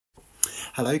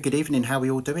Hello, good evening, how are we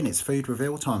all doing? It's food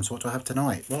reveal time, so what do I have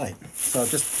tonight? Right, so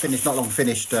I've just finished, not long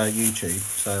finished YouTube,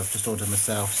 so I've just ordered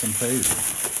myself some food.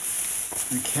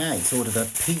 Okay, so ordered a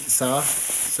pizza,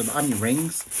 some onion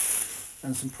rings,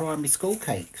 and some primary school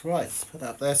cakes. Right, let's put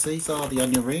that up there. So these are the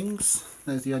onion rings.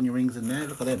 There's the onion rings in there.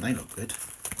 Look at them, they look good.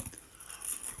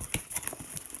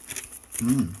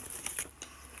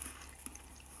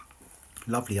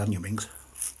 Lovely onion rings.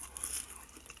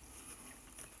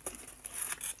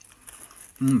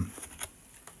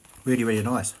 Really, really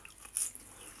nice.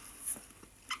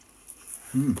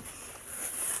 10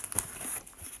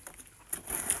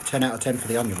 out of 10 for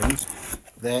the onion rings.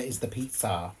 There is the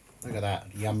pizza. Look at that.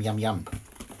 Yum, yum, yum.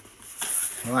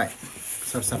 Right,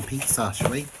 let's have some pizza,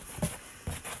 shall we?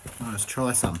 Right, let's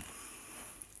try some.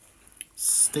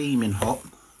 Steaming hot.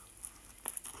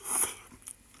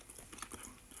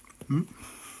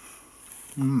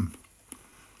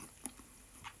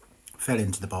 Fell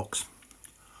into the box.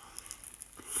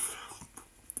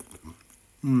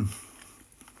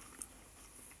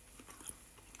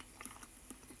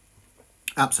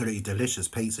 Absolutely delicious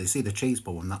pizza. You see the cheese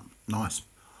ball and that? Nice.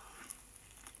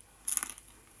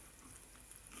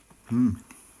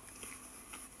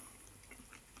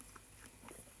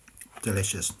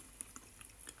 Delicious.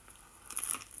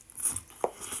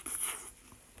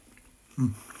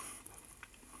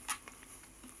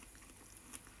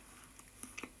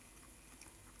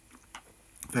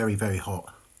 Very, very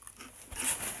hot.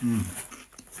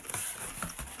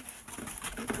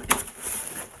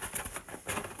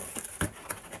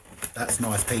 That's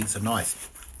nice pizza, nice.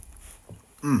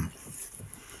 Here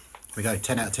we go,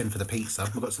 10 out of 10 for the pizza.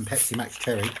 We've got some Pepsi Max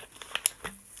Cherry.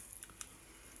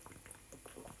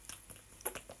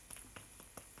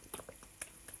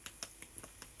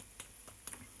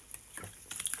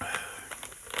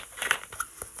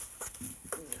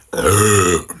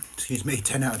 Excuse me,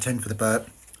 10 out of 10 for the burp.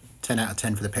 10 out of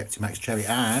 10 for the Pepsi Max Cherry.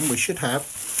 And we should have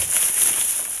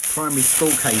primary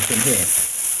school cake in here.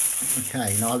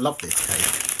 Okay, now I love this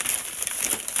cake.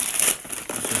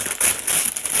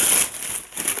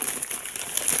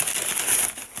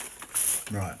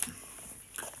 Right,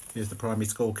 here's the primary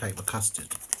school cake with custard.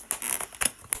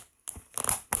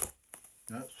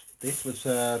 This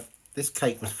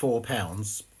cake was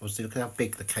 £4. Obviously, look how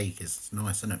big the cake is. It's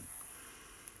nice, isn't it?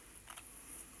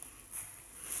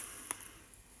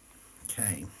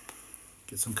 Okay,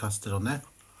 get some custard on there.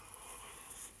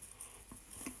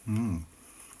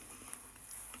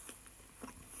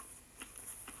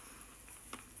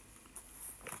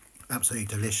 Absolutely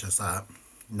delicious, that.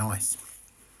 Nice.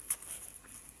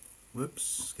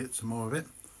 Whoops, get some more of it.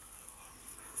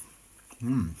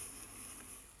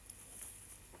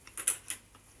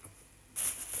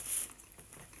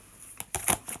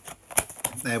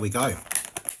 There we go.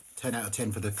 10 out of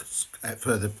 10 for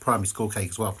the primary school cake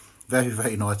as well. Very,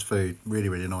 very nice food. Really,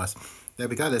 really nice. There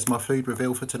we go. There's my food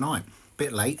reveal for tonight.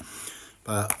 Bit late,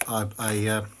 but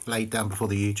I laid down before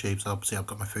the YouTube, so obviously I've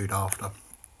got my food after.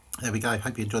 There we go.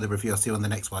 Hope you enjoyed the review. I'll see you on the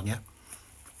next one, yeah?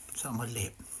 It's on my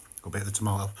lip. Got a bit of the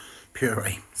tomato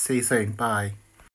puree. See you soon. Bye.